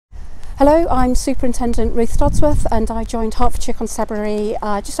Hello, I'm Superintendent Ruth Dodsworth and I joined Hertfordshire Constabulary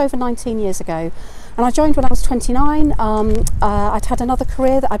just over 19 years ago. And I joined when I was 29. I'd had another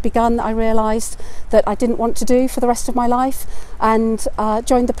career that I'd begun that I realised that I didn't want to do for the rest of my life, and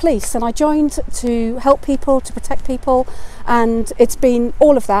joined the police. And I joined to help people, to protect people, and it's been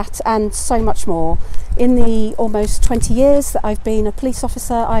all of that and so much more. In the almost 20 years that I've been a police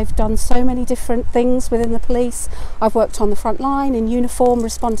officer, I've done so many different things within the police. I've worked on the front line in uniform,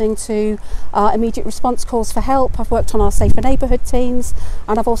 responding to immediate response calls for help. I've worked on our safer neighbourhood teams,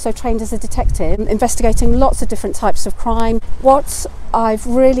 and I've also trained as a detective, investigating lots of different types of crime. What I've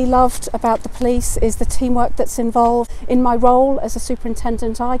really loved about the police is the teamwork that's involved. In my role as a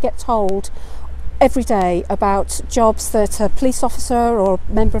superintendent, I get told every day about jobs that a police officer or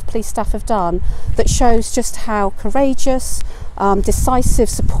a member of police staff have done that shows just how courageous, decisive,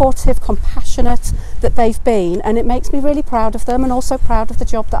 supportive, compassionate that they've been, and it makes me really proud of them and also proud of the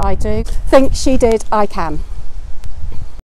job that I do. Think she did, I can.